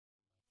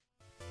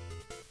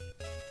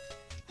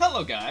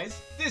Hello guys,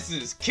 this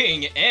is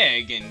King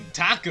Egg and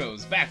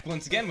Tacos back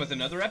once again with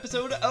another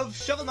episode of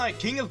Shovel Knight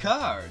King of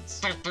Cards.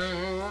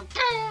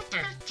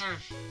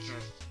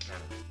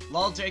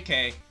 Lol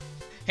JK.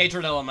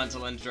 Hatred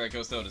Elemental and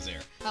Draco Soda's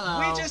here. Hello.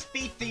 We just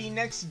beat the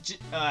next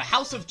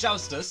House of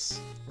Joustus.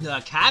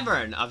 The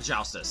Cavern of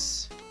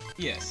Joustus.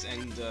 Yes,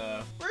 and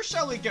where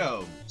shall we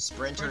go?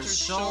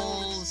 Sprinter's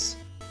Shoals,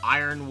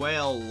 Iron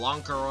Whale,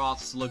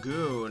 Lonkaroth's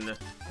Lagoon,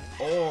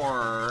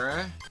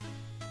 or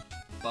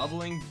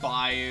Bubbling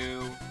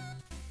Bayou,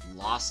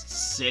 Lost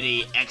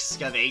City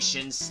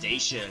Excavation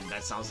Station.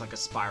 That sounds like a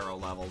Spyro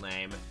level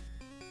name.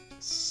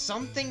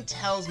 Something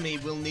tells me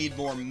we'll need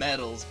more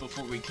medals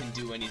before we can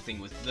do anything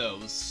with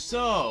those,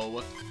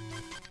 so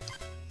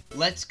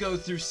let's go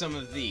through some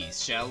of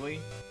these, shall we?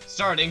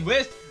 Starting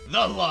with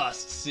the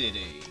Lost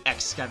City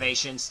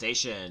Excavation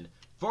Station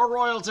for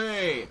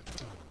royalty.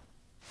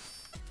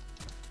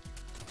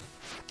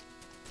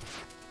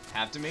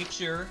 Have to make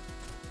sure.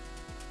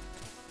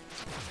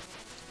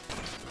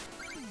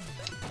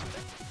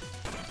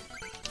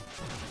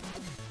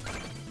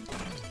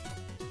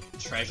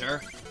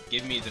 Treasure.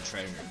 Give me the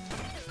treasure.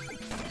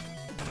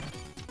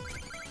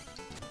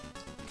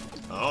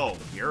 Oh,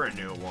 you're a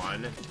new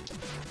one.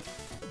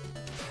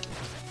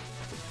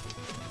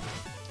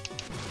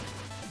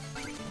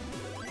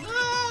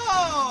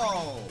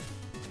 No!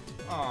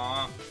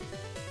 Aw.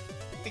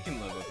 We can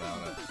live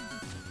without it.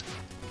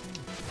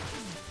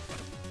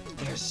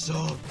 They're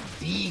so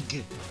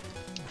big.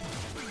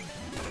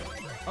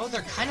 Oh,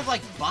 they're kind of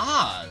like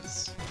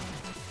bars.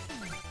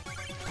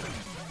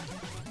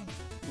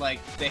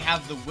 Like, they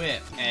have the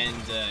whip, and,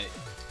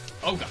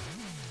 oh god.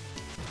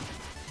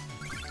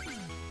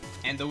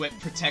 And the whip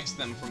protects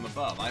them from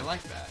above. I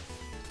like that.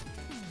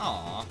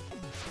 Aww.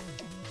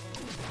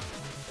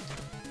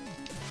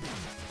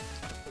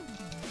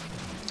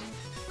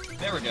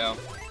 There we go.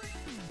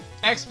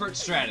 Expert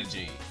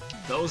strategy.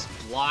 Those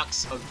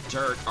blocks of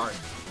dirt are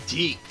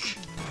deep.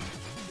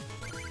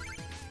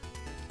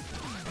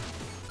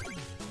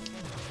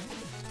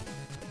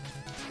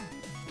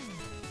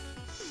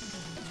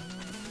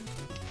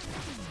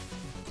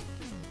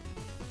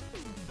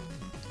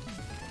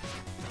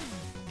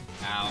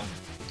 Ow.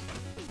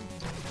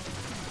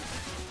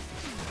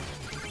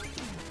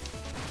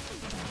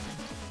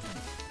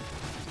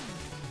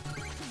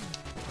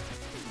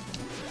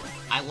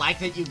 I like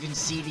that you can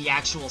see the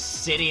actual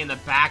city in the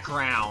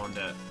background.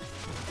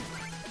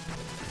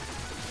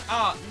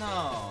 Oh,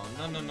 no.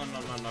 No, no, no, no,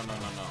 no, no, no, no,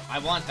 no. I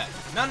want that.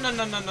 No, no,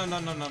 no, no, no, no,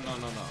 no, no, no,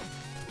 no, no.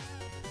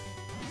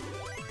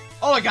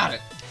 Oh, I got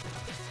it.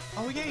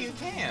 Oh, yeah, you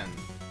can.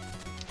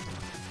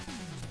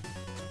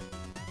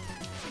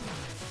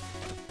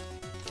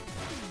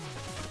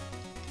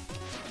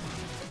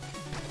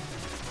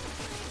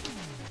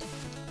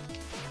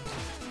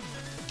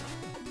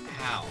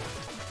 Ow.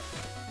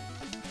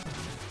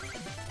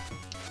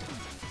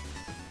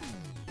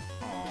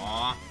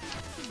 Aww.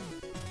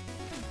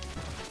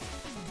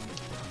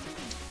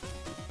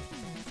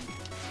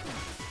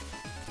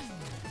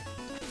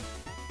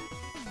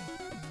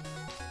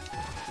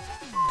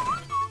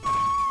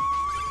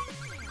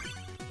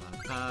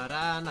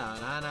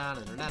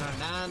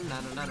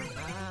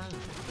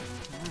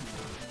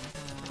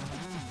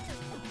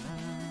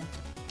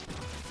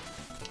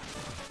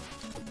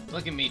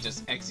 Look at me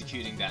just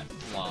executing that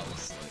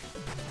flawlessly.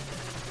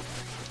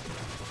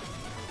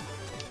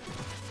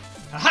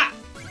 Aha!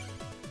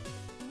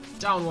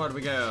 Downward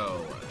we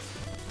go.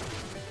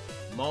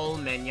 Mole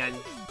Minion.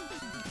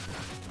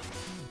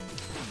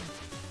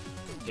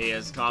 He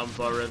has come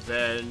for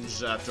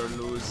revenge after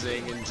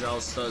losing in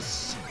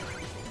Joustus,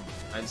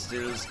 and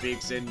still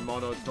speaks in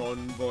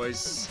monotone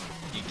voice.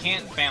 You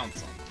can't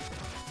bounce him.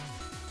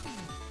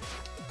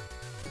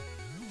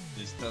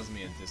 This does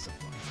me a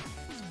disappointment.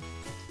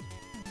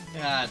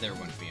 Ah, there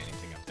wouldn't be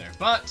anything up there,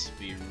 but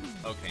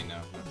okay, no,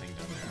 nothing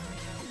down there.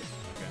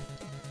 Okay.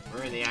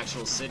 We're in the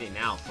actual city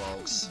now,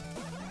 folks.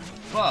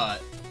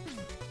 But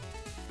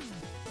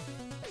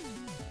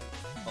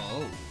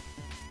oh.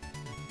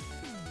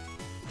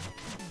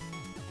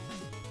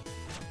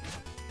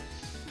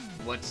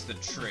 What's the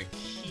trick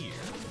here?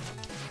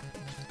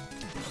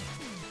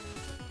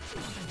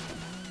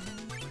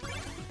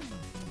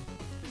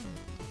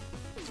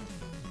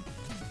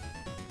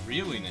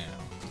 Really now?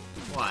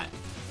 What?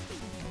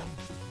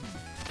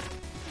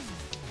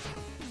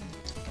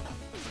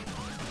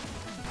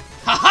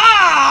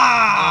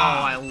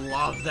 Ha-ha! Oh, I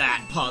love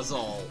that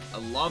puzzle. I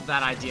love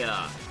that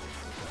idea.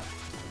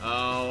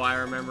 Oh, I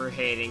remember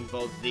hating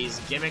both these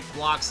gimmick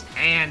blocks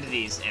and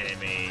these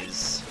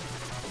enemies.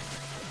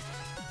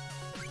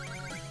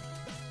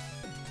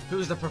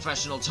 Who's the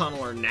professional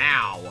tunneler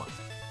now?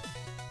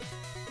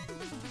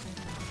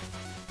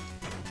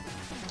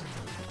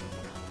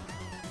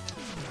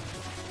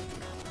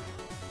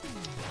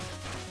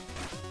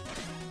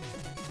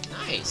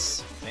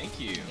 Nice. Thank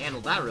you.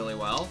 Handled that really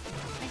well.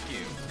 Thank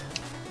you.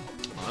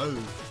 Oh.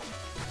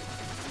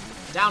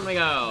 Down we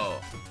go.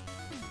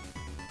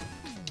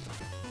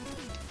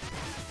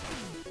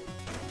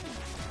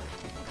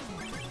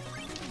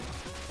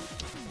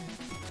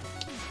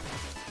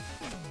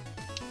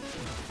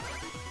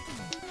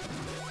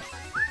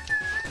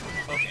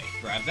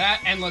 Grab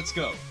that, and let's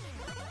go.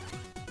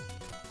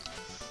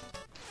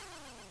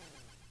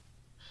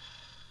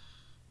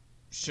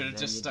 Should have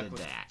just stuck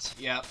with that.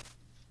 Yep.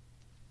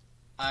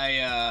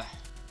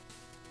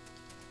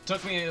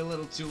 Took me a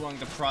little too long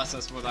to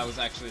process what I was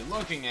actually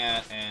looking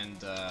at, and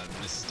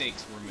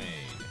mistakes were made.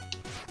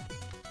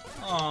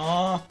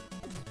 Aww.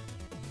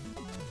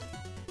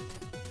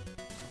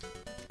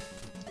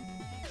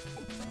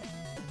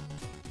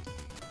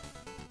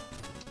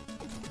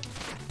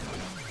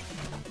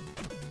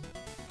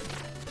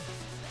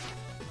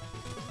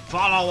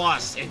 Follow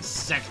us,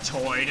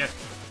 insectoid!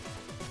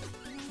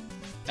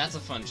 That's a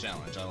fun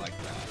challenge, I like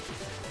that.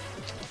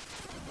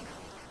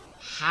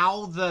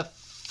 How the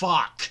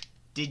fuck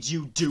did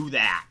you do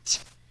that?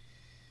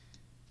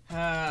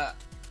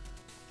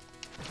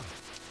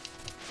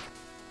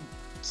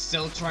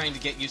 Still trying to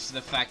get used to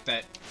the fact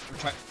that,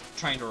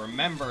 trying to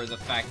remember the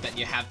fact that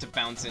you have to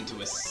bounce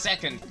into a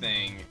second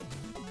thing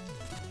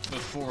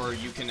before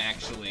you can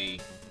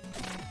actually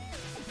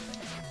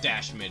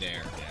dash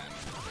midair again.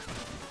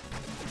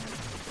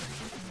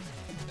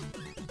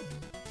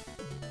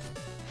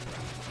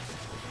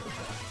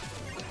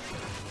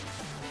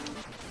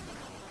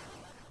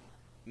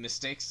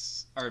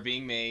 Mistakes are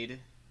being made.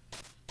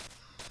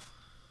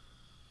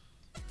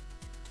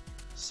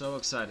 So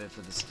excited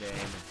for this game.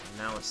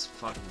 Now it's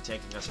fucking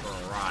taking us for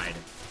a ride.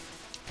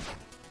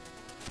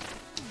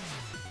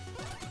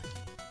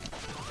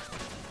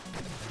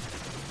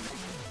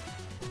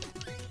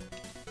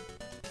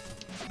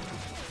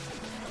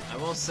 I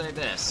will say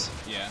this.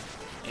 Yeah.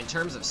 In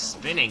terms of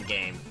spinning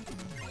game,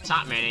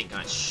 Top Man ain't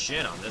got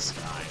shit on this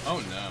guy.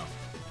 Oh no.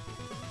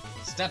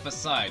 Step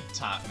aside,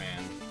 Top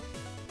Man.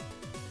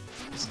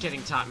 Just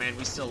kidding, Top Man.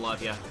 We still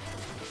love you. At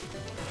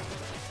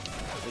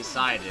least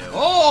I do.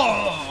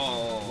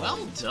 Oh!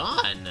 Well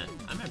done.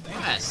 I'm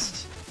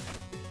impressed.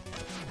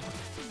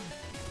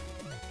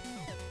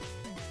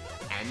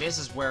 And this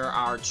is where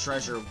our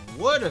treasure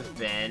would have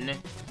been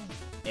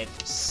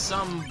if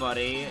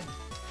somebody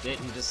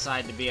didn't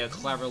decide to be a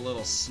clever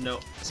little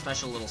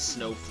special little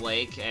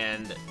snowflake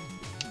and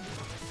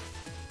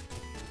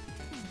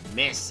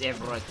mess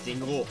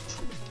everything up.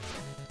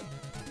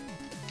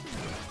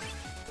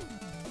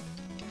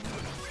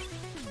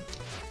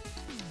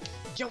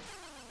 Yo!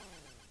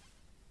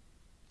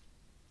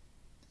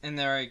 And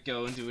there I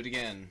go and do it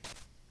again.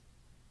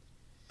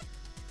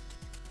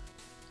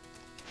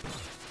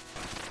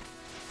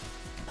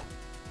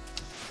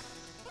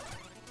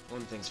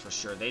 One thing's for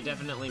sure, they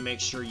definitely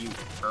make sure you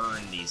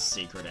earn these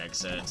secret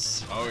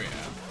exits. Oh yeah.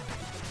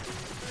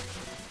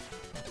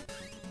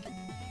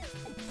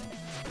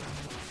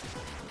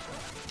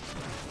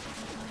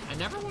 I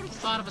never would have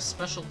thought of a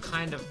special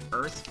kind of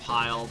earth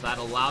pile that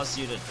allows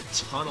you to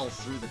tunnel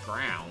through the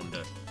ground.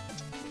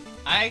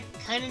 I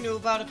kind of knew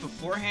about it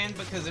beforehand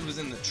because it was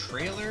in the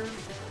trailer.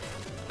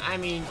 I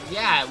mean,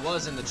 yeah, it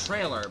was in the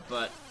trailer,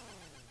 but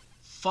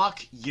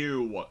fuck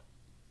you.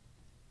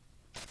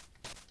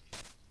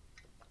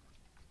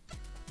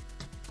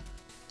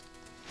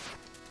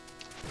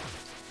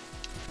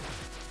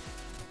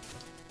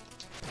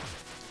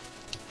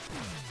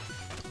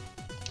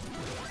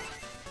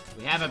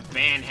 We have a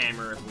band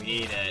hammer if we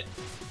need it.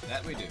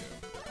 That we do.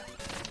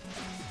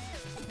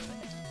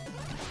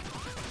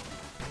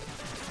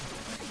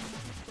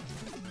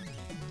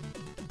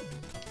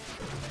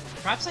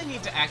 Perhaps I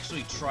need to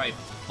actually try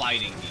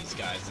fighting these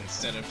guys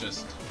instead of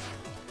just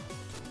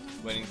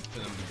waiting for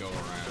them to go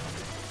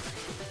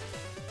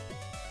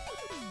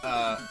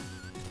around.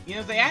 You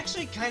know, they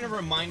actually kind of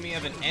remind me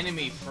of an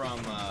enemy from,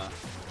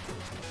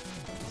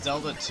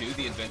 Zelda 2,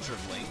 The Adventure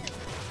of Link.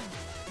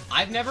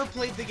 I've never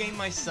played the game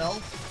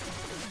myself,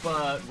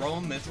 but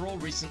Roll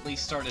Mithril recently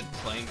started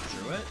playing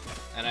through it,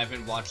 and I've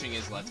been watching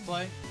his Let's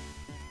Play.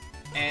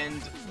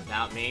 And...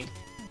 Without me?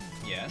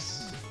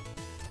 Yes.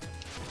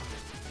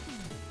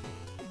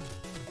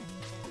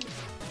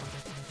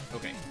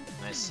 Okay.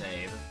 Nice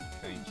save.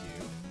 Thank you.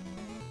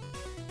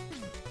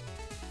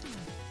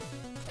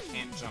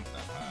 Can't jump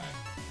that high.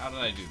 How did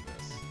I do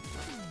this?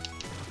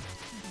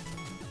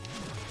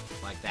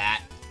 Like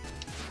that.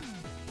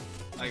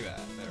 Like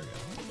that. There we go.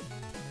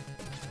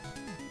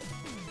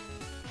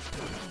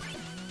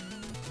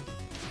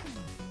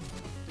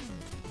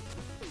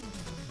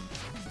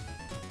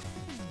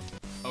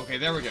 Okay,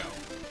 there we go.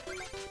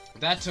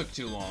 That took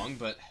too long,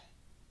 but...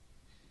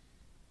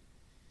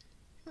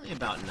 Only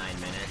about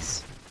 9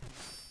 minutes.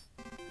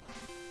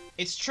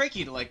 It's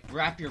tricky to, like,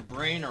 wrap your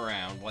brain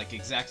around, like,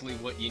 exactly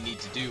what you need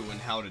to do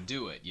and how to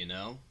do it, you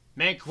know?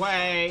 Make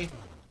way!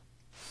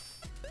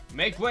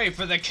 Make way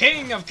for the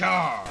King of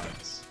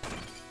Cards!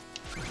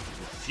 The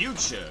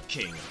future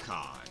King of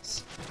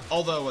Cards.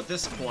 Although, at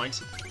this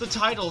point, the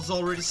title's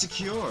already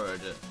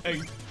secured.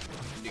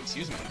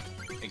 Excuse me.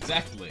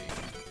 Exactly.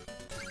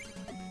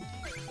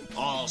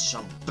 All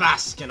shall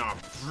bask in our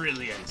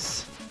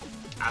brilliance,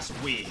 as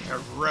we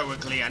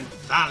heroically and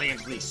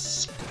valiantly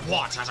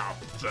squat at our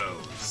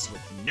foes,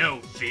 with no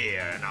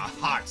fear in our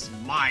hearts,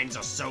 minds,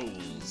 or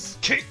souls.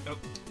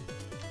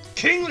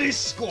 Kingly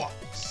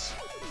squats!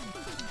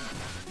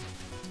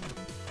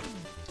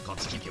 Got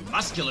to keep your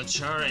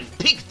musculature in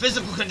peak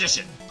physical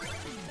condition.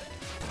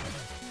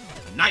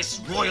 A nice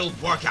royal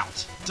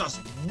workout does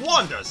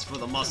wonders for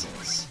the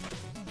muscles.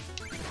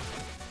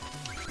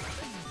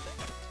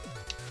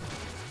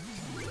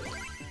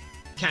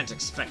 Can't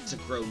expect to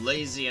grow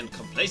lazy and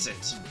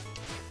complacent.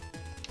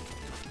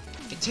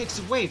 It takes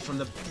away from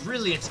the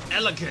brilliant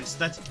elegance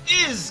that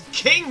is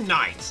King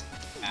Knight!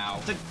 Ow.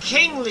 The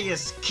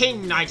kingliest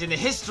King Knight in the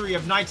history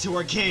of knights who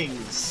are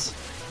kings!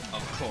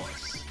 Of course.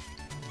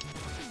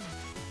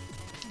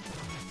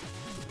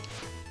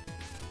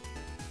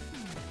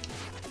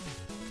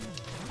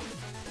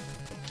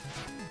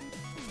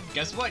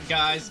 Guess what,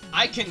 guys?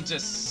 I can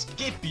just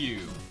skip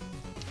you.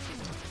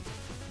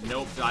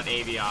 Nope,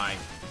 .avi.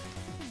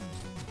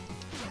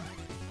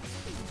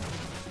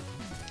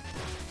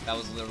 That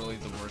was literally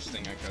the worst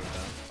thing I could have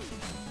done.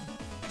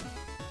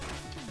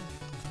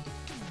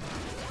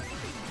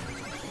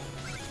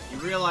 You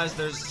realize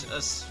there's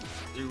a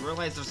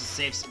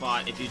safe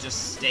spot if you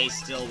just stay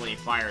still when he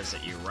fires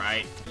at you,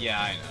 right?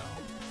 Yeah, I know.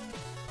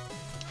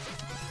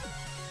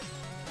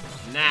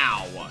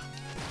 Now,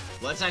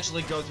 let's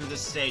actually go through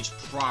this stage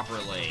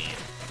properly.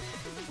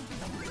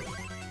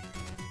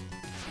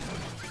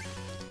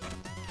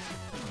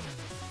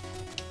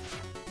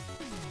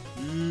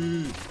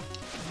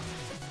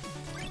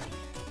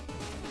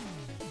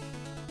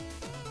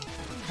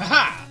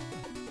 Haha!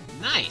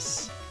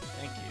 Nice!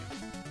 Thank you.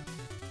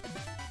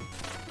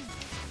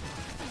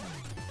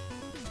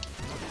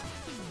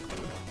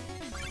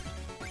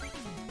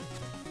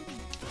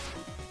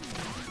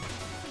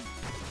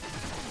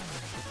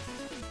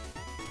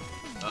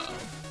 Uh-oh.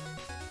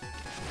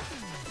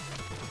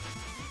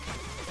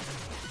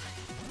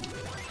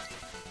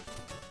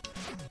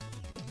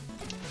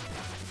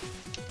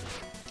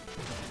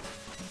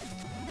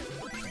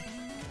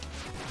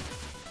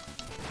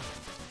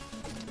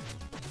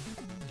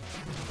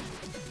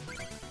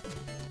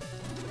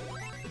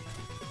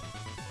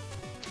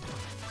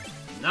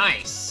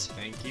 Nice!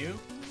 Thank you.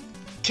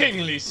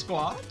 Kingly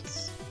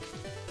squats.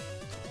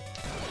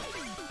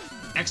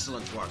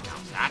 Excellent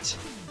workout, that.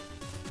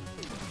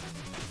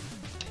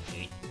 I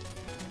hate.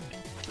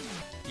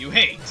 You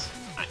hate.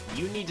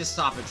 You need to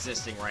stop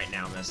existing right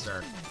now,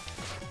 mister.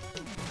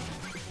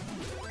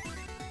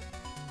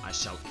 I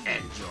shall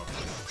end your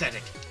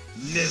pathetic,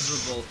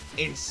 miserable,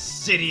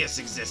 insidious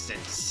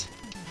existence.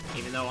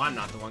 Even though I'm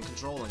not the one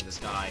controlling this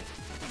guy.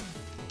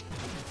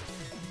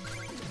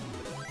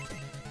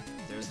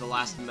 There's the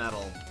last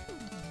medal.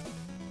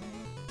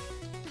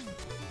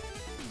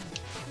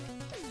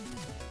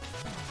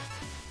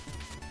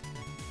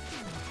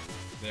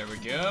 There we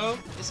go.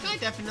 This guy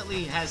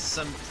definitely has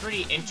some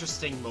pretty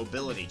interesting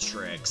mobility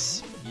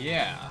tricks.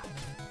 Yeah.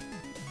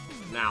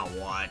 Now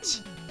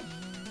what?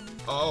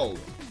 Oh.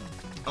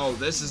 Oh,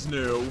 this is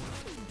new.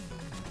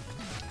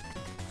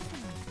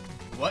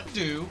 What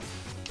do?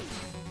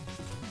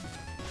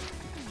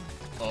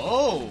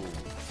 Oh.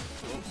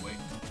 Oh, wait.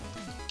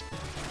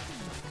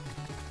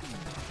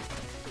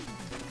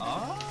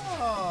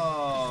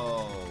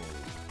 Oh.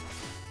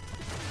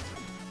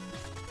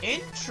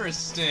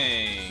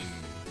 Interesting.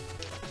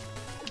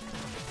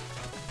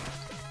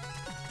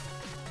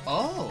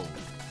 Oh.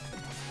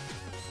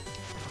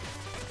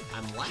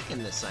 I'm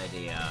liking this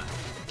idea.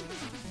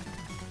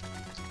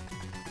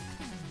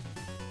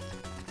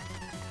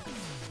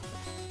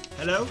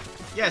 Hello?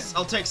 Yes,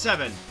 I'll take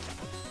 7.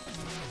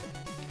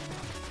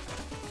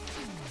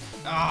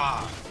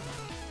 Ah.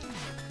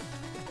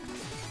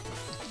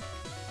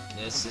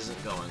 This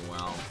isn't going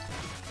well.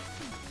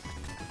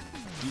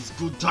 It's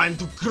good time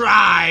to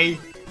cry!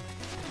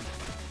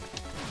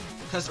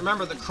 Because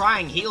remember, the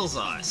crying heals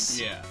us.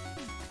 Yeah.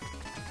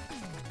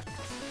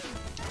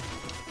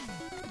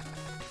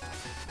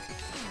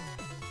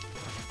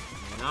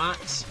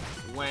 Not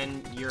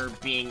when you're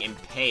being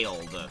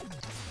impaled.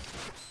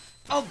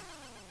 Oh.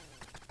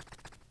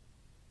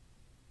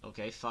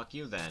 Okay, fuck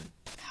you then.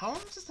 How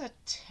long does that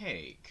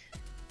take?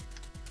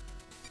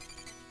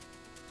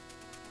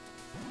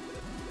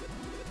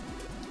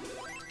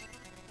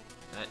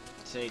 That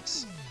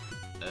takes,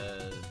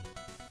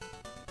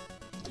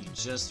 you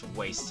just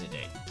wasted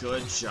it.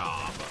 Good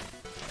job.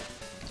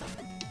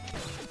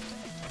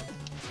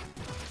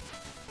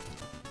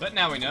 But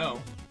now we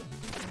know.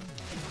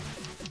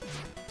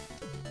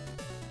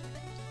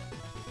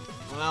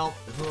 Well,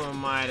 who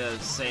am I to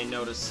say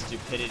no to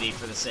stupidity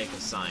for the sake of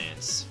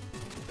science?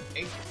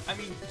 I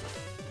mean,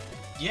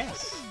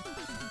 yes.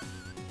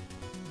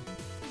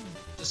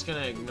 Just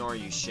gonna ignore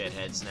you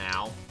shitheads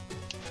now.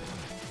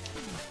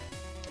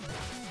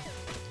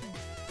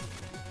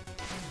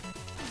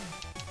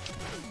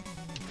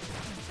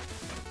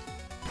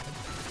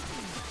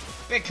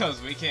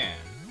 Because we can.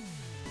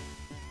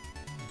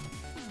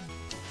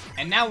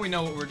 And now we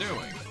know what we're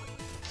doing.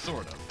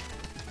 Sort of.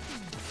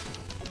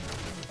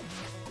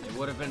 It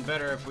would have been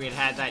better if we had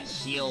had that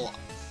heal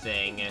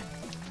thing,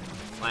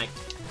 like,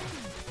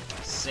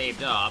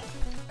 saved up.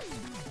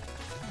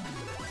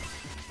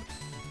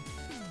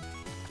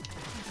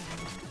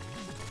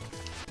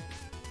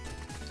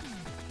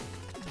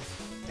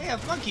 They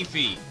have monkey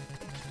feet.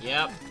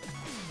 Yep.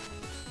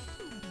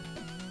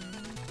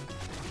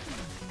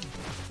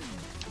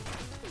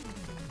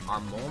 Are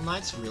Mole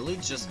Knights really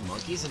just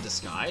monkeys in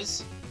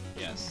disguise?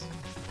 Yes.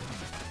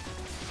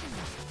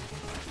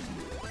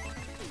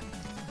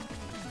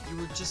 You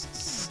were just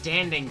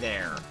standing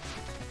there.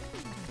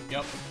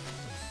 Yep.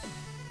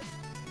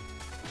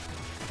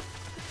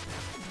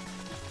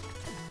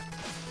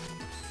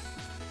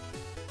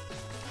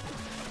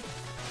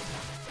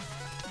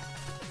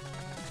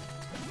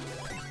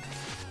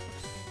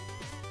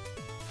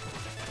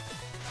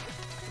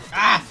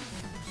 Ah!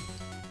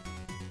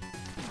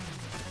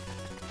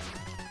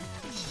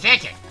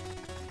 Take it!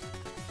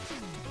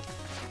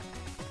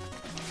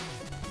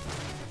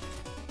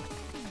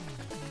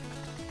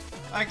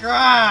 I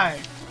cried!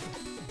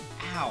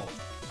 Ow.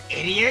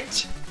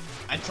 Idiot!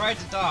 I tried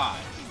to dodge.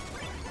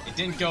 It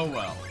didn't go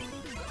well.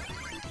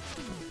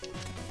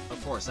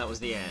 Of course, that was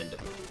the end.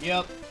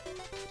 Yep.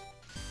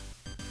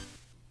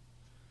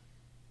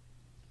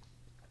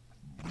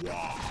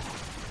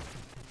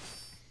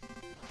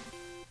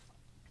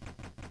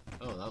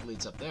 Oh, that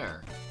leads up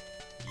there.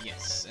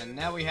 Yes, and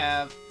now we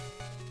have...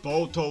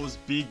 Boto's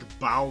Big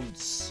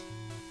Bounce.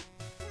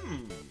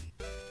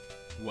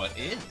 What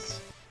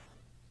is?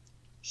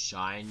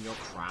 Shine your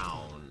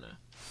crown.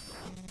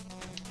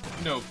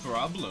 No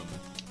problem.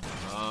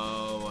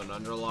 Oh, an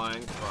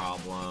underlying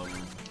problem.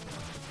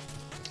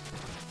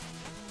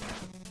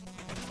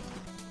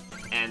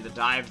 And the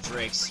dive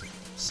drakes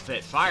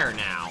spit fire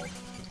now.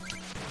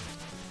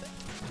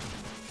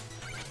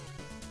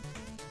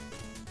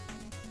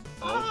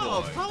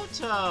 Oh, boy.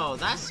 Poto!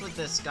 That's what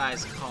this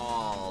guy's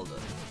called.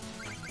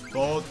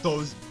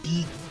 Boto's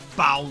Big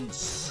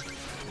Bounce.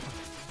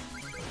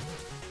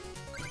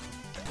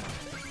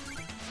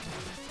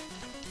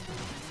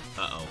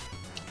 Uh-oh.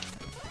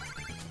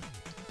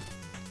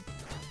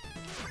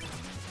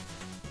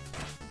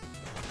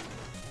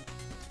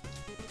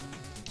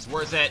 It's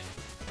worth it.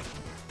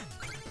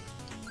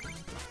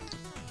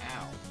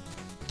 Ow.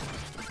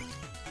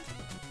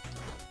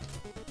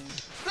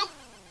 Nope.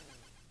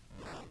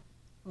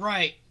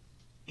 Right.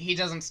 He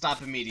doesn't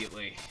stop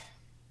immediately.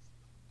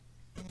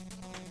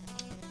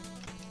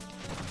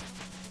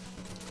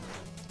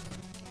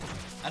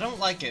 I don't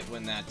like it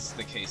when that's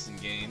the case in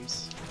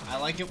games. I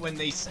like it when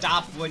they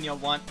stop when you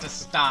want to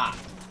stop.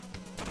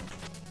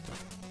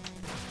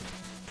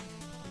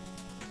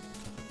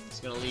 It's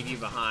gonna leave you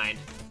behind.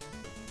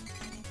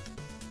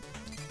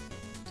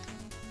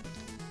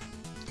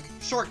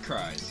 Short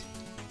cries.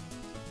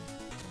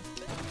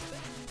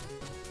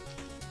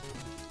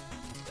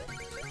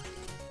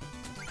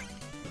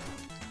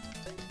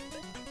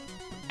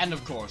 And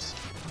of course,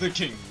 the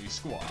kingly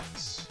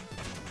squats.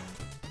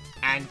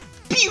 And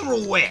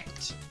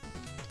pirouette!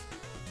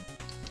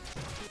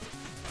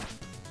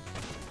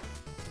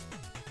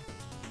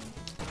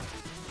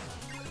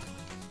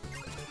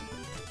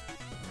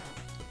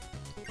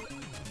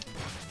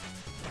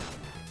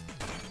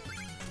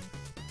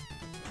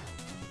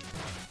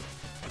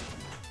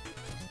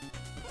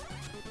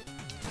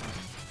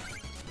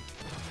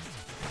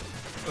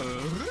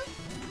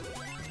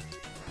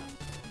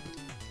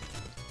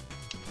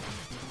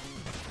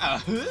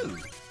 Ahoo!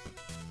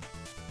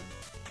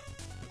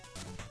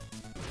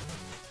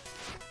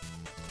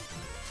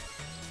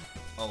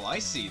 Oh, I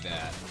see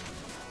that.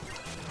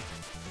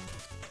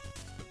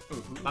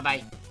 Ooh.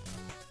 Bye-bye.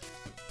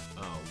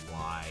 Oh,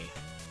 why?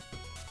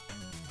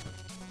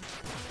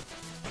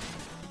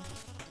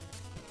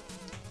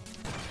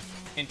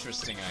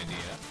 Interesting idea.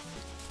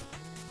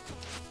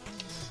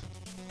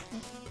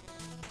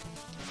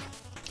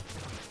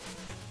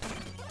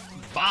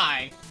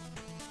 Bye!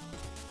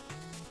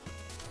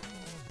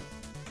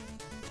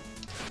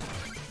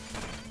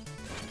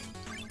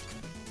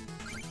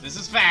 This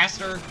is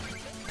faster!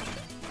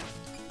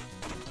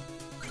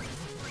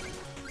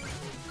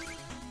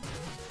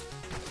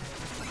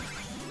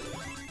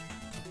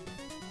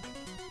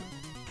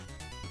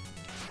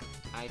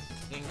 I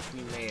think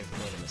we may have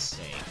made a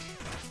mistake.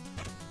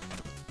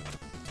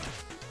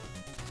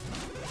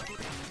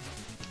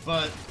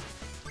 But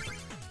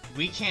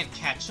we can't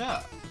catch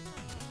up.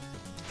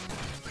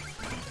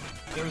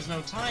 There was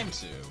no time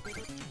to.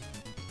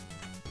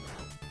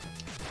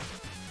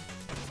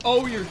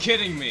 Oh, you're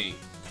kidding me!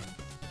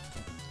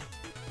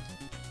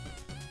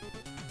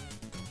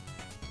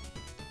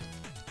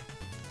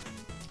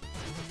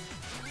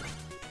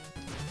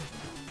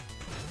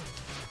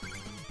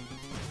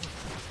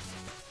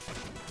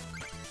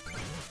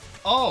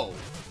 Oh!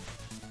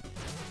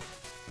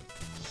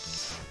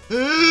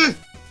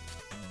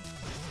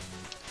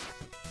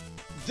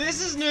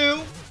 This is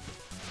new!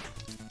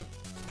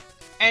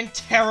 And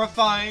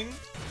terrifying!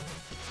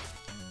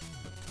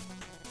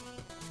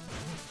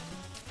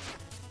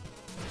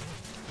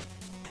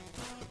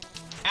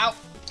 Ow!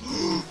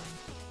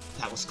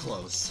 That was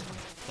close.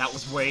 That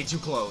was way too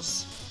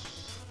close.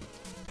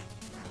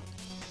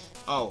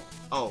 Oh,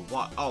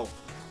 what? Oh.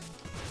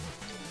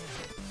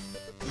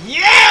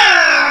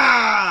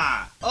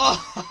 Yeah!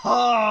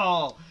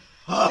 Oh!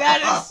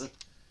 That is...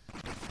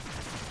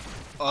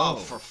 Oh,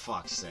 for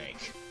fuck's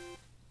sake.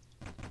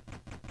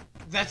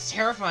 That's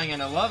terrifying,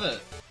 and I love it.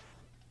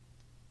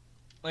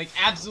 Like,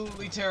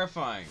 absolutely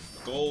terrifying.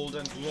 Gold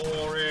and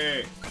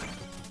glory.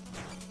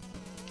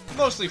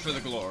 Mostly for the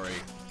glory.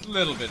 A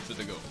little bit for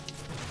the gold.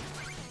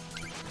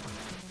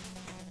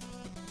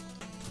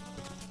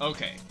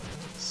 Okay,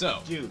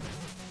 so. Dude,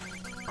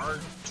 are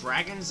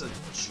dragons a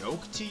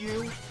joke to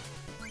you?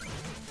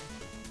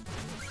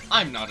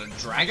 I'm not a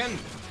dragon.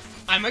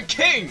 I'm a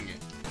king.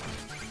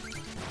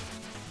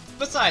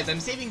 Besides, I'm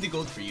saving the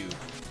gold for you.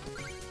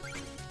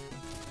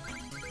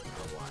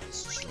 A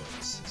wise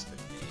choice has been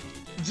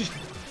made.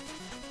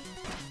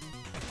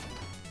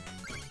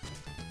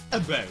 A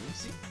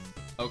bouncy.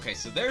 Okay,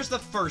 so there's the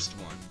first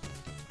one.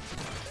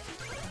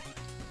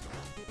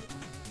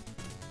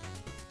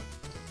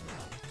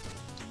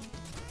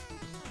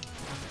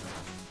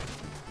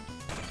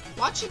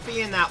 Watch it be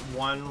in that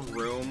one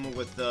room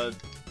with the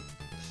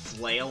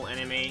flail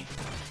enemy.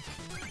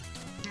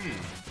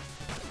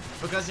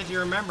 Because if you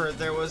remember,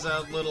 there was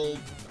a little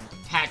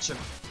patch of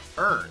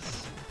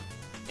earth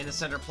in the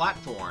center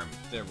platform.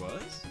 There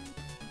was?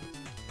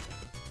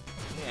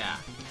 Yeah.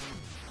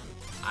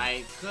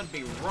 I could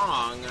be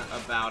wrong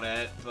about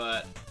it,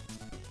 but...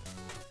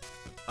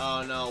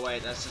 Oh no,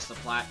 wait, that's just a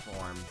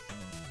platform.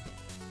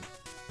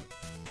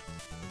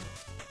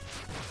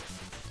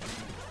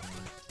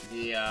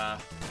 The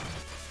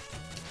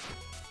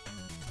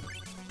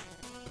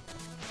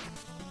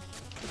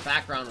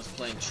background was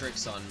playing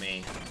tricks on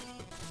me.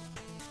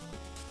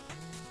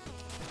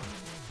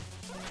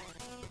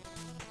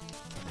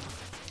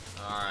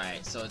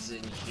 Alright, so it's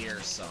in here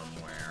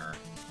somewhere.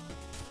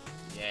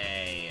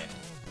 Yay.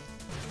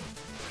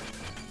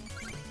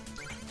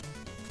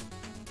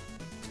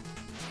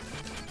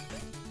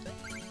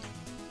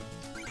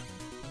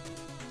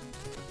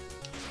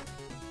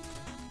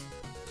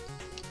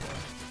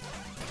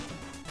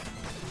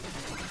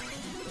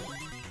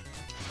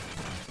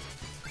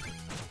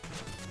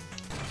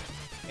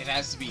 It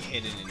has to be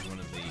hidden in one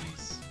of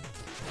these.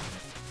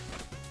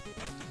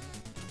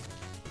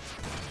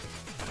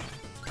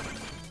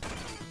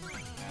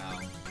 Ow.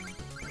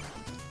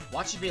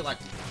 Watch it be like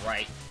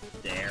right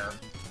there.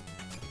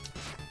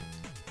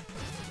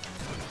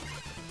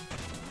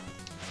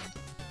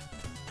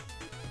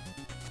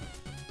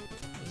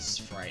 This is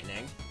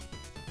frightening.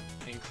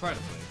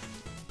 Incredibly.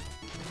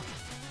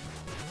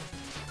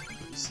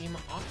 You seem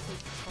awfully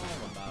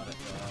calm about it,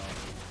 though.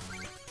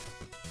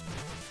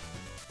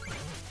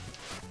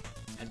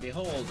 And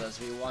behold, as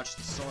we watch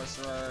the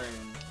sorcerer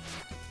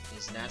in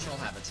his natural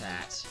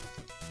habitat,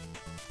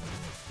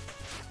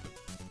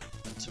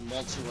 a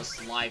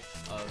tumultuous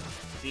life of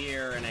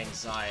fear and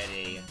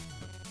anxiety.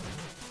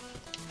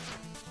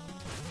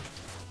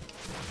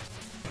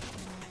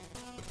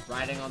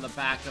 Riding on the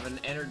back of an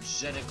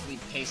energetically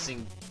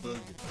pacing bug.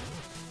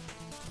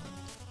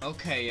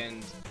 Okay,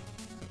 and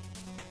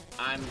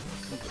I'm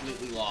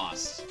completely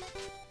lost.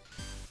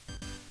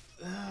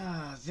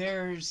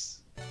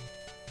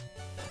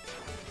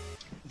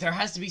 there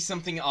has to be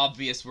something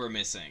obvious we're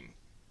missing.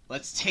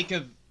 Let's take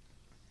a...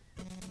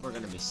 We're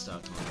gonna be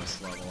stuck on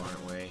this level,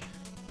 aren't we?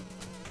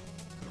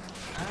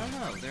 I don't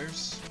know,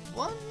 there's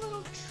one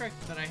little trick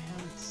that I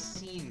haven't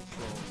seen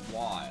for a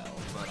while,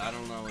 but I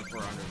don't know if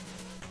we're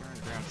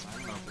underground, so I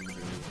don't know if it would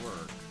really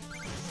work.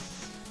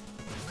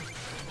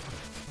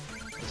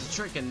 It's a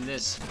trick in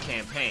this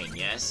campaign,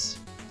 yes?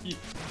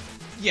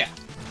 Yeah.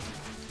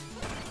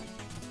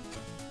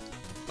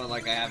 But,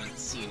 like, I haven't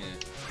seen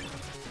it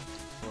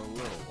for a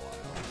little while.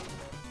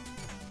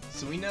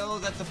 So we know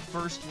that the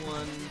first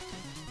one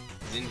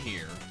is in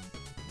here.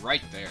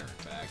 Right there, in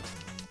fact.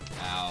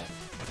 Ow.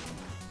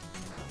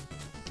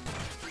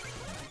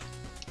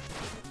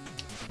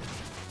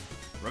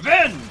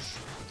 Revenge!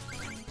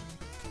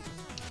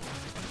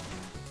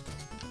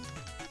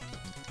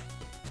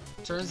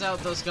 Turns out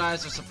those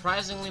guys are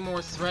surprisingly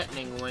more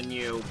threatening when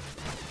you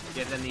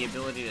give them the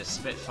ability to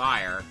spit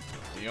fire.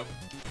 Yep.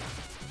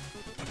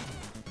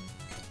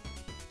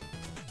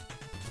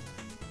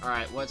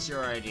 Alright, what's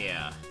your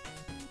idea?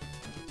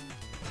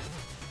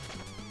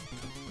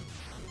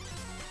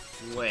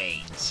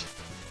 Wait.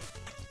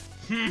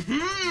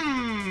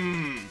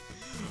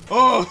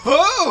 Oh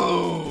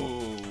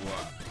ho!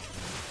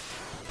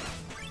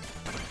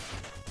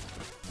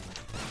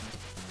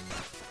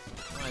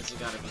 Why's it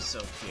gotta be so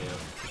cute?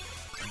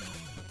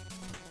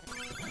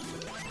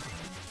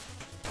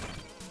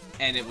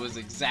 And it was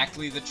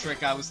exactly the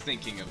trick I was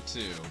thinking of,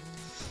 too.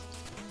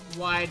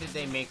 Why did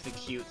they make the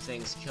cute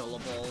things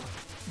killable?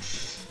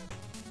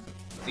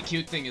 The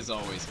cute thing is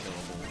always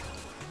killable.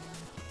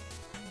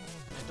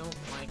 I don't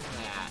like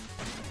that.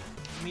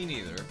 Me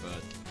neither,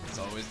 but it's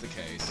always the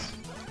case.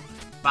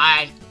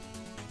 Bye!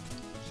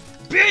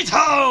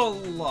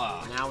 Beetle!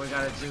 Now we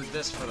gotta do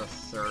this for the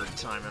third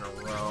time in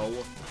a row.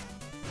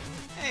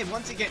 Hey,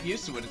 once you get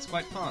used to it, it's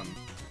quite fun.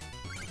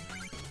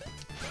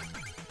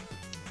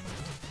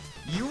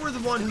 You were the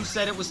one who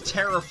said it was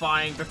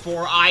terrifying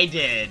before I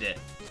did.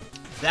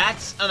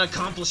 That's an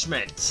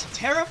accomplishment.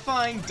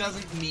 Terrifying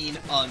doesn't mean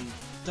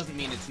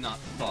it's not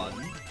fun.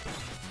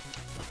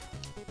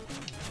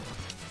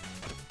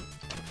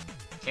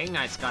 King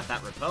Knight's got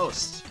that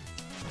riposte.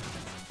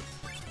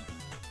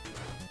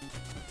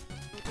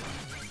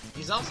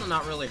 He's also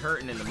not really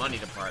hurting in the money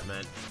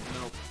department.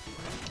 Nope.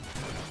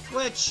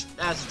 Which,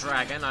 as a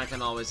dragon, I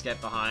can always get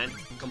behind.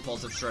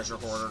 Compulsive treasure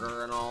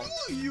hoarder and all.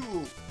 You.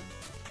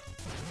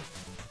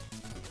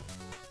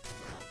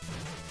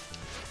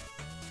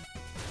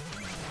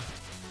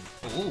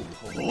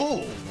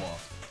 Oh.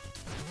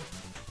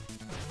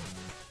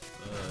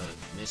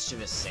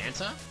 Mischievous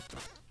Santa?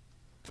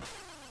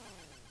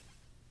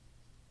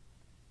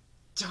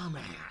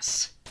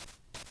 Dumbass.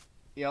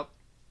 Yep.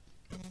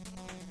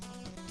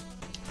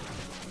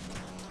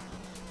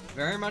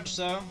 Very much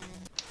so.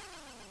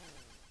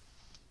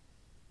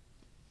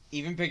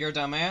 Even bigger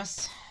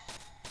dumbass.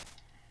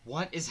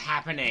 What is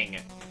happening?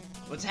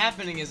 What's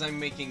happening is I'm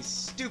making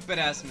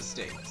stupid-ass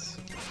mistakes.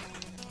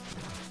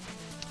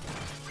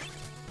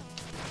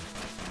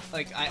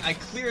 Like, I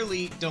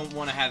clearly don't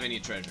want to have any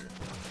treasure.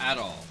 At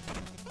all.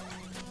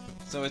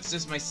 So it's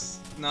just my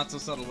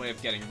not-so-subtle way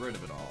of getting rid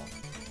of it all.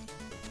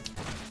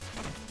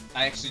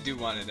 I actually do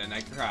want it, and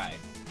I cry.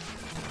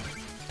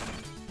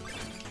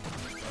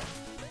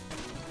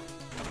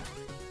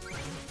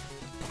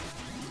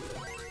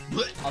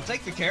 I'll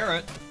take the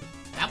carrot.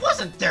 That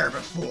wasn't there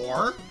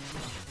before!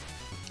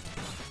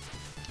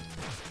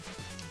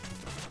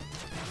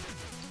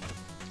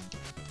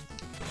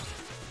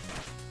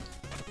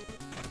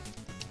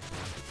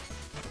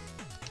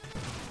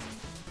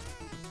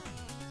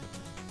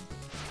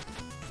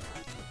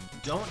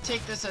 Don't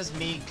take this as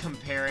me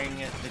comparing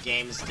the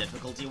games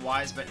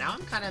difficulty-wise, but now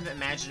I'm kind of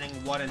imagining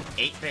what an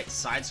 8-bit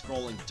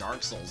side-scrolling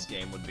Dark Souls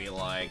game would be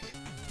like.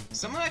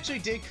 Someone actually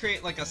did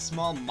create like a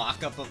small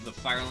mock-up of the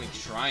Firelink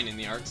Shrine in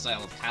the art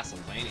style of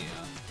Castlevania.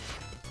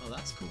 Oh,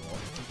 that's cool.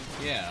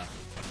 Yeah.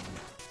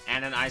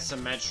 And an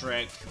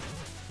isometric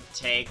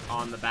take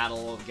on the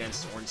battle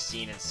against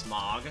Ornstein and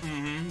Smog.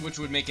 Mm-hmm, which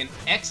would make an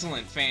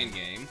excellent fan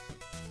game.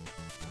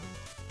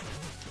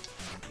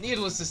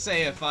 Needless to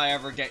say, if I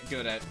ever get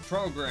good at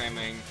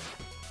programming...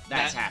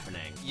 That's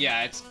happening.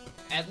 Yeah, it's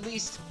at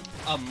least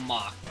a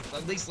mock.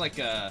 At least like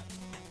a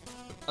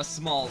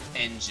small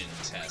engine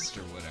test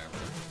or whatever.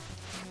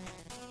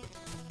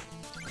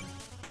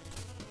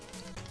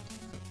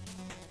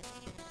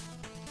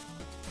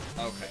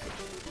 Okay.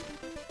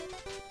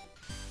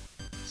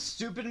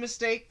 Stupid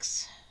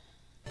mistakes.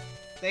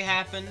 They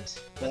happened.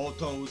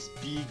 Otto's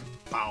big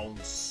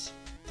bounce.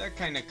 They're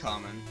kind of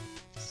common.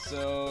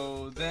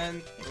 So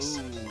then,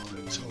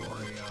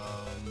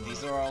 Explodatorium.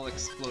 These are all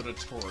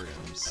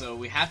Explodatoriums. So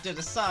we have to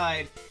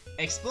decide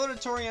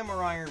Explodatorium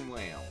or Iron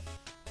Whale.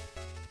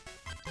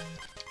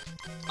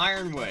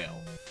 Iron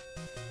Whale.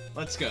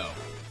 Let's go.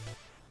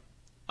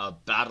 A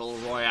battle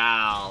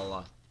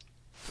royale.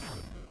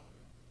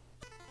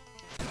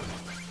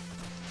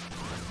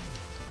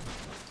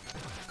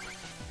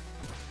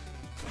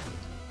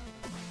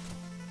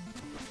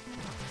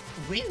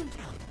 Win.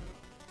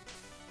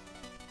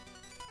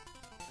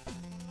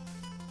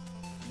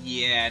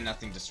 Yeah,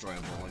 nothing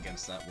destroyable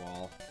against that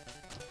wall.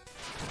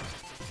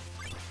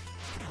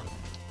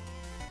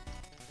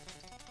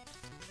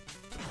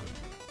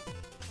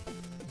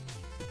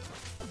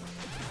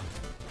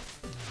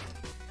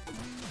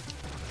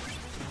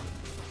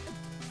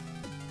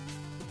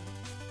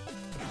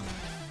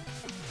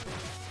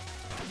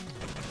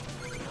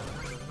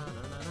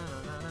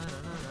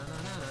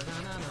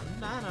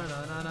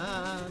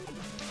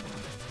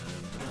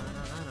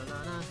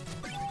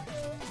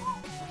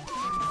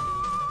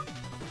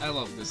 I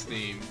love this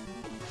theme.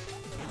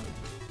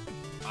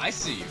 I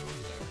see you over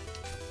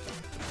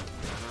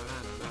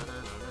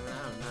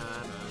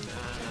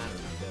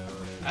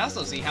there. I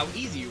also see how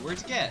easy you were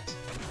to get.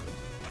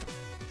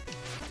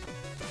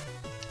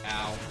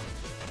 Ow.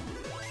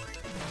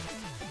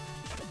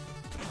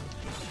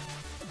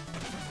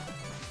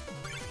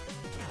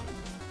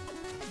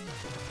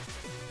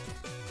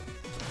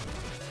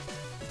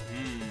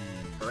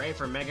 Hooray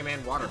for Mega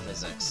Man water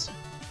physics.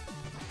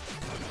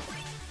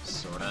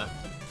 Sorta.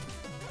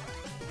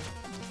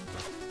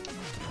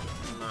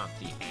 Not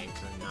the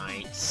Anchor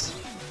Knights.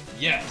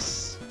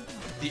 Yes!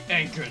 The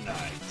Anchor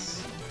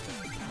Knights.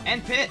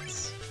 And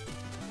Pits!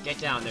 Get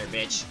down there,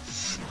 bitch.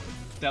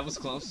 That was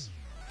close.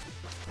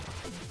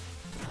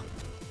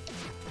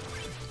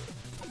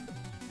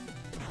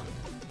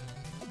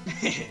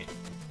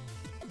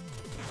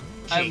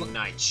 King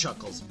Knight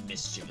chuckles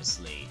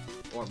mischievously.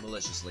 Or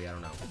maliciously, I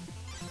don't know.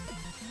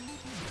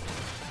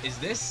 Is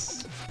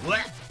this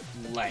What?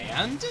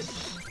 land?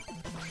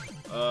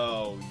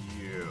 Oh,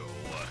 you.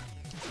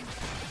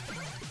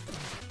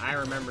 I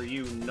remember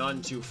you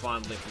none too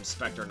fondly from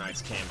Spectre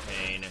Knight's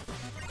campaign.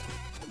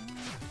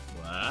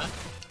 What?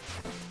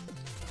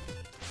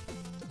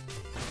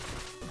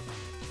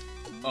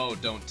 Oh,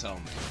 don't tell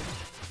me.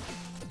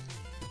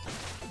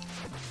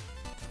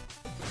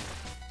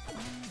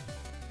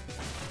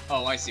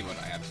 Oh, I see what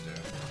I have to do.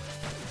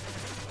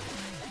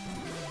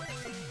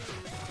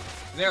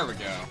 There we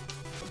go.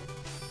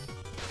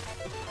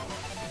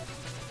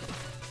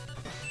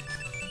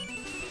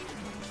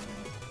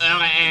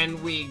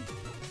 And we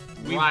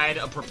ride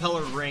a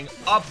propeller ring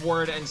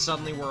upward, and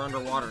suddenly we're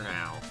underwater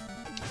now.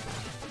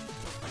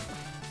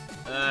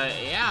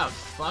 Yeah,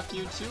 fuck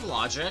you too,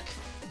 Logic.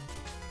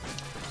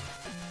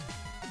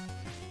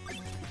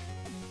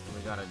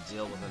 We gotta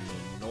deal with an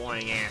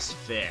annoying-ass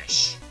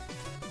fish.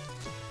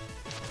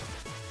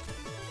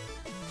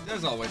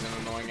 There's always an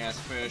annoying-ass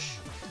fish.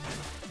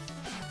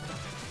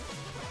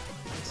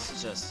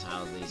 It's just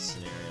how these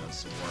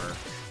scenarios work.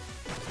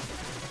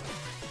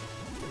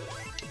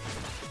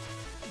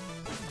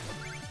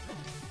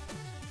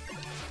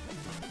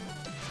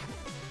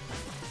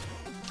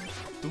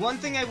 The one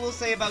thing I will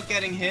say about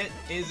getting hit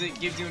is it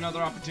gives you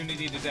another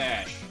opportunity to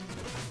dash.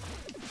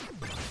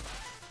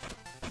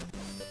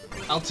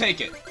 I'll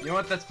take it. You know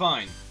what? That's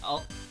fine.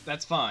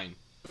 That's fine.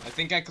 I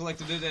think I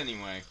collected it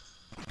anyway.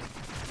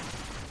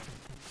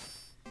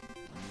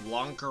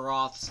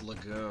 Lunkaroth's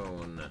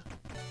Lagoon.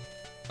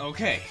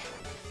 Okay.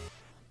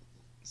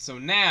 So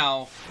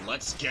now...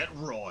 let's get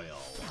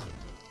royal.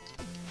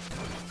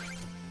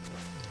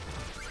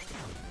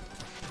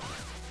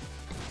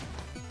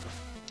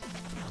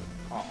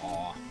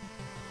 Aww.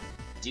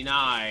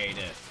 Denied.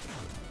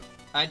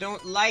 I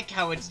don't like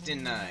how it's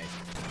denied.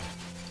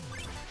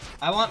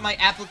 I want my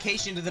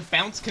application to the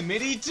bounce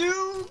committee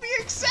to be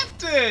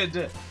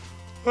accepted!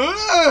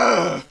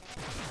 Ugh!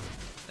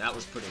 That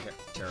was pretty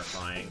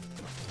terrifying.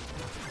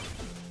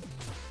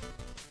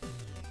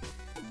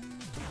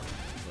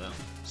 Well,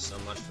 so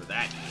much for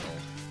that eel.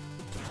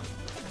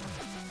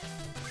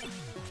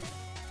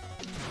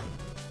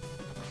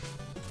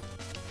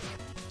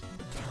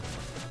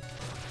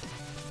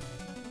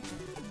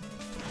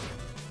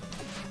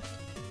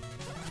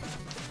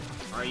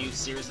 Are you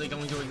seriously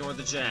going to ignore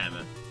the gem?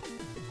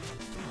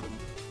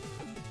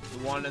 The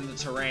one in the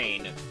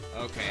terrain.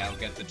 Okay, I'll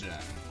get the gem.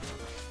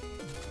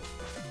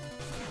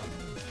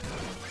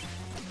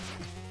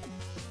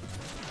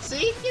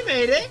 See? You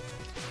made it!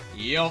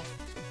 Yup.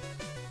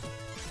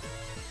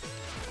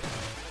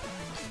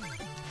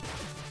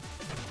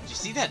 Did you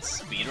see that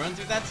speedrun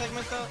through that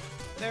segment, though?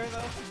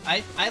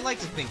 I like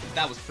to think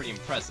that was pretty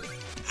impressive.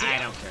 See, I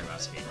don't care about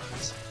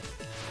speedruns.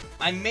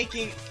 I'm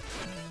making...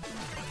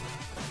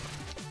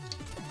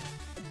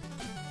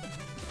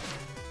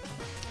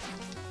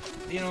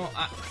 You know,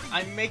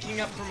 I'm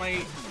making up for my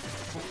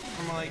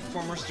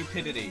former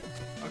stupidity.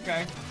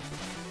 Okay?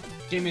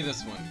 Give me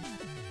this one.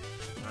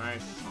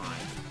 Alright,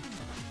 fine.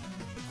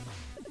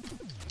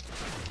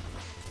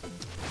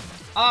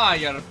 Ah,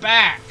 you're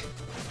back!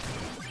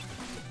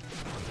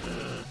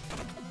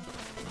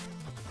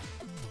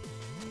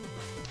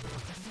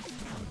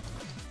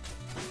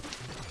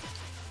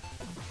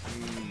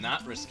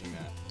 Not risking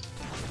that.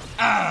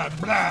 Ah,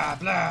 blah,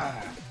 blah!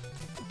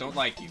 Don't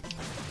like you.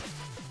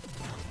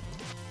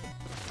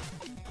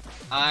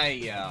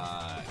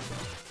 I,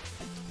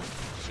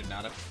 should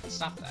not have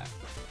stopped that.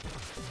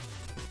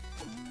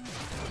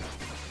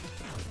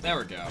 There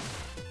we go.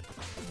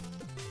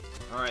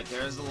 Alright,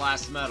 there's the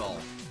last medal.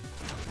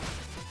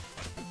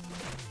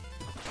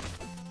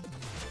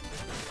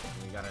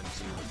 We gotta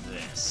do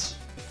this.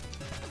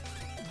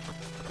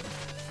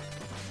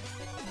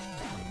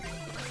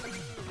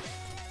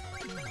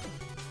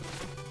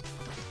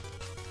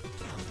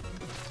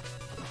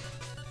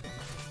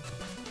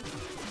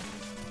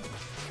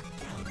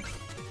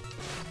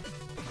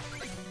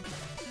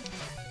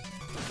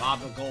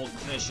 Bob the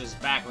Goldfish is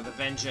back with a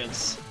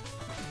vengeance.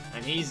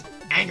 And he's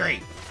angry!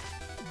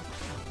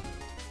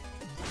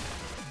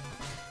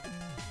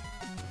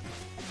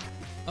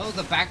 Oh,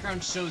 the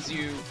background shows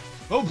you...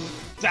 Oh,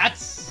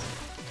 that's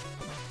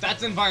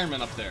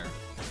environment up there.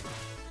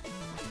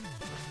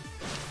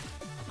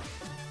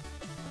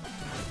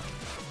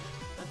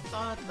 I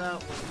thought that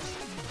was...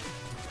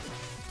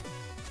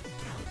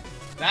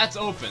 That's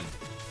open.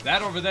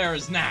 That over there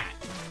is not.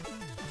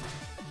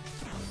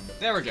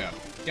 There we go.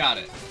 Got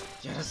it.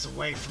 Get us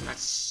away from that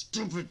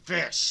stupid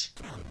fish!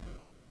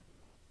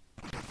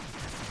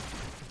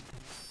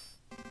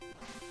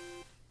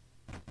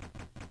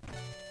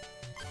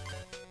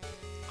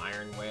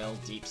 Iron Whale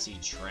Deep Sea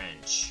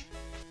Trench.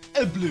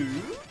 A blue.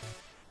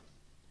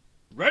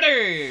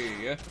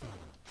 Ready! Oh,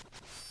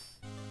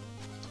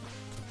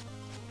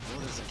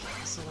 there's a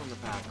castle in the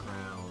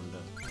background.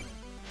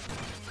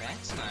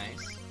 That's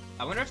nice.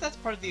 I wonder if that's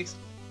part of the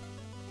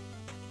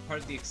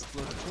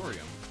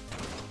exploratorium.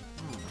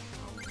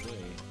 Probably.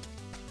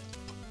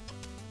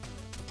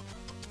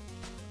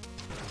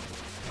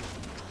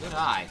 Good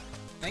eye.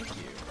 Thank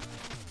you.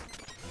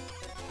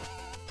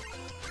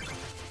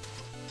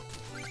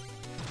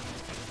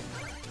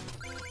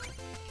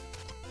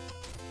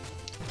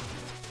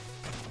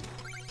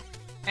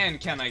 And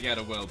can I get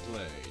a well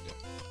played?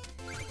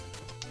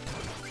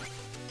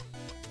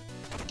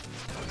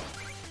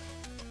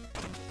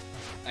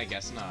 I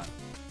guess not.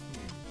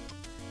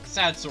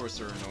 Sad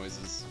sorcerer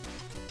noises.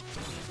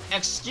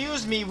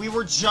 Excuse me, we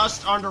were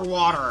just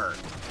underwater.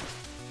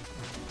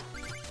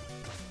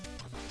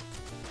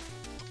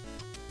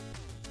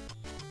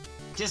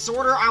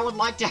 Disorder, I would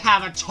like to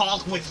have a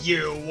talk with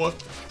you.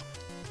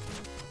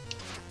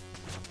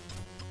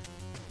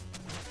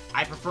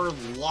 I prefer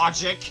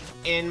logic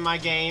in my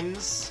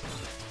games.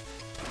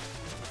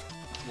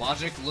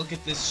 Logic, look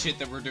at this shit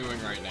that we're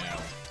doing right now.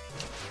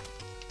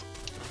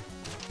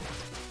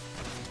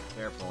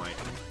 Fair point.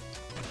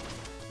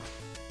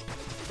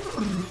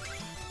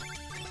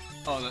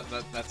 Oh,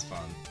 that's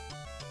fun.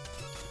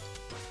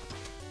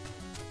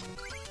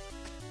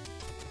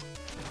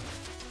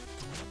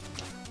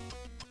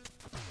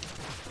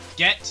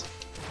 Get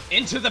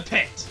into the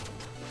pit!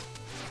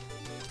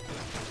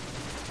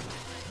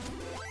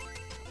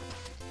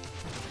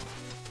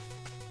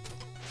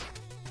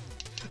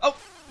 Oh!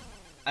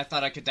 I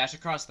thought I could dash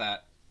across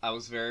that. I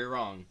was very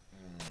wrong.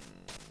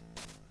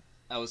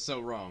 I was so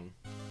wrong.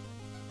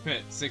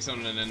 Pit,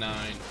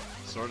 609.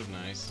 Sort of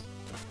nice.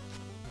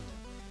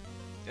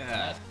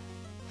 Yeah.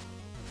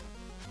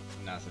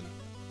 Nothing.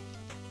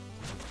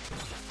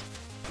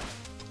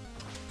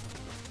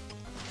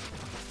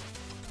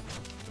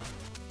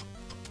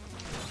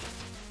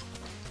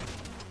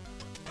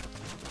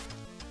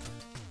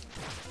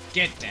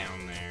 Get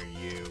down there,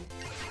 you.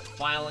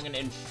 Filing an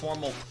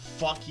informal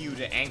fuck you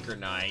to Anchor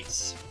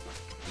Knights.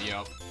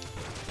 Yup.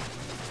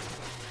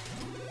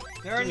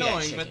 They're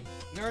annoying,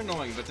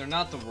 but they're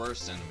not the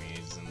worst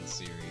enemies in the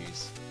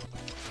series.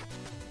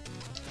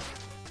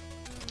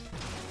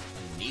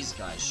 And these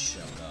guys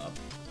showed up.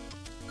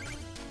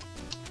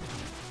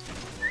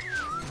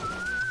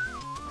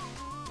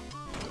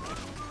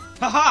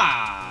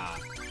 Haha!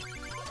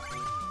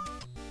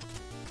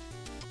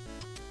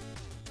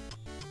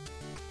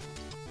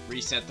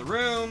 Reset the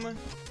room.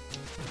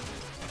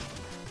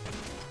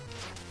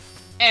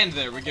 And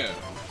there we go.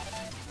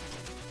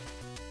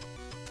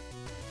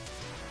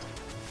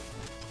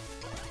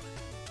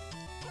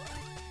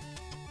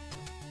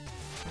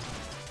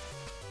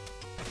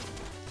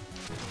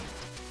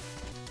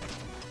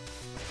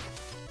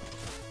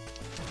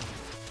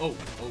 Oh,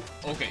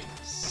 okay.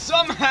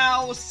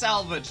 Somehow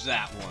salvage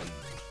that one.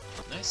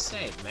 Nice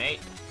save,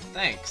 mate.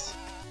 Thanks.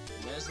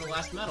 And there's the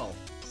last medal.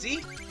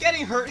 See?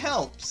 Getting hurt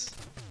helps.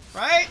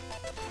 Right?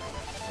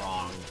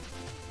 Wrong.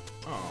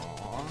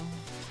 Aww.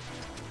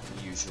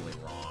 Usually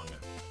wrong.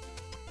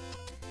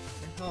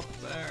 Help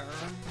there.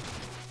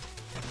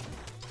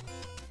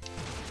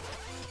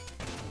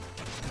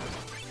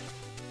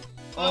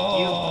 Fuck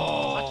you.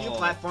 Fuck you,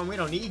 platform. We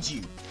don't need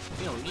you.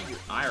 We don't need you.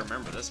 I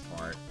remember this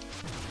part.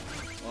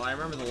 Well, I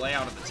remember the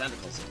layout of the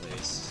tentacles, at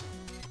least.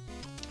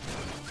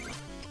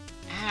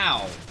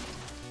 Ow.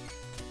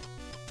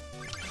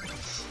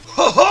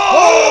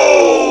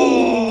 Oh!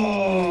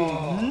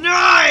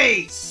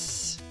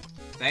 Nice!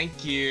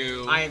 Thank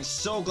you. I am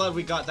so glad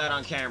we got that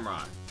on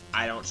camera.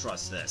 I don't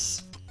trust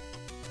this.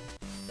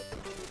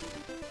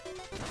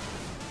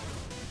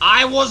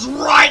 I was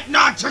right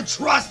not to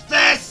trust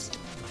this!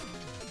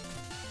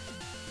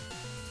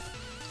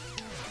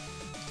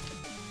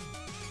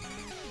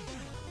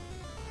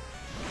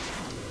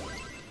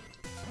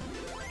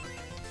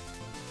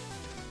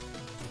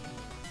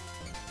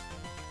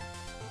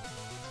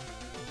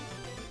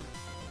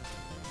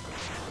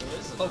 There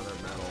is another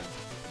medal.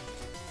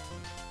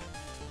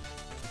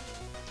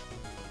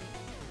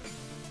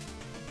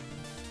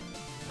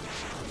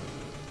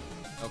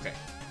 Okay.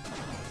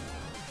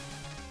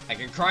 I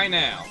can cry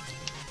now.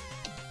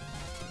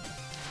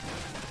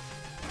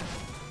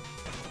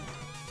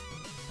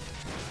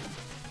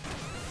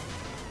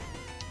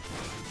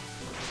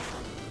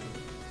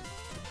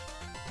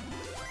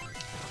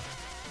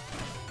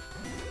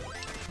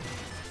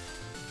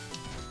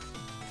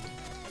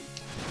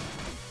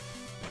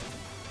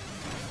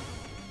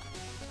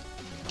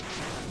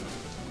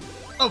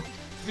 Oh,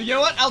 you know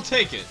what? I'll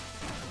take it.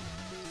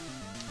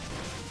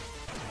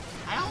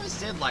 I always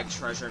did like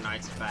Treasure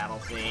Knight's battle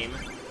theme.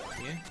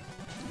 Yeah.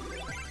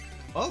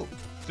 Oh,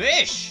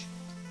 fish!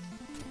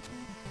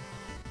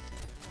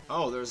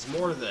 Oh, there's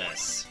more to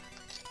this.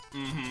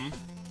 Mm-hmm.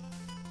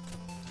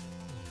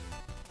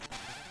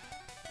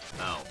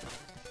 Oh.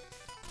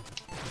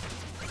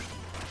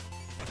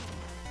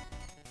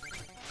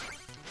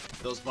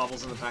 Those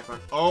bubbles in the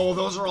background. Oh,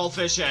 those are all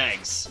fish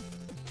eggs.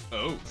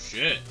 Oh,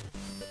 shit.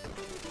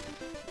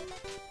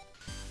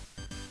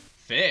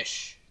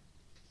 Fish.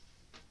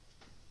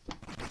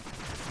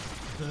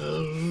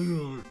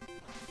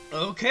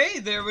 Okay,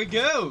 there we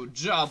go.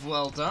 Job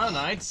well done,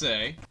 I'd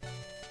say.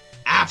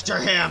 After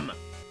him!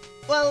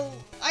 Well,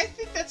 I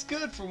think that's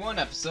good for one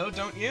episode,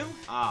 don't you?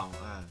 Oh,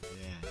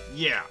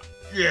 yeah.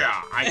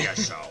 Yeah, I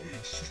guess so.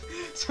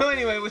 So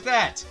anyway, with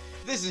that,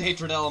 this is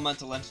Hatred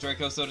Elemental and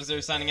Draco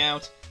Sodazer signing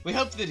out. We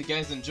hope that you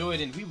guys enjoyed,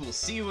 and we will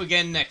see you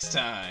again next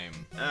time.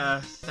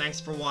 Thanks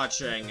for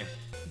watching.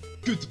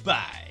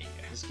 Goodbye.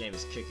 This game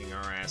is kicking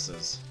our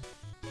asses.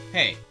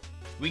 Hey,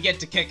 we get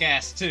to kick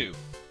ass too.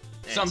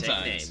 And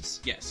Sometimes. take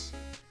names. Yes.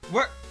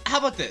 How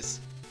about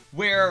this?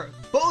 We're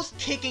both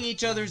kicking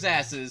each other's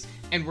asses,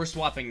 and we're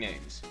swapping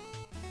names.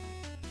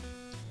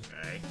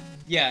 Okay.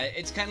 Yeah,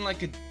 it's kind of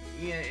like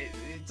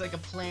it's like a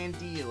planned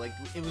deal. Like,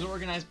 it was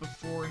organized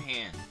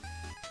beforehand.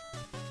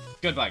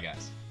 Goodbye,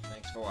 guys.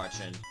 Thanks for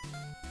watching.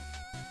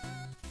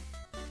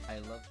 I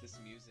love this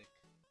music.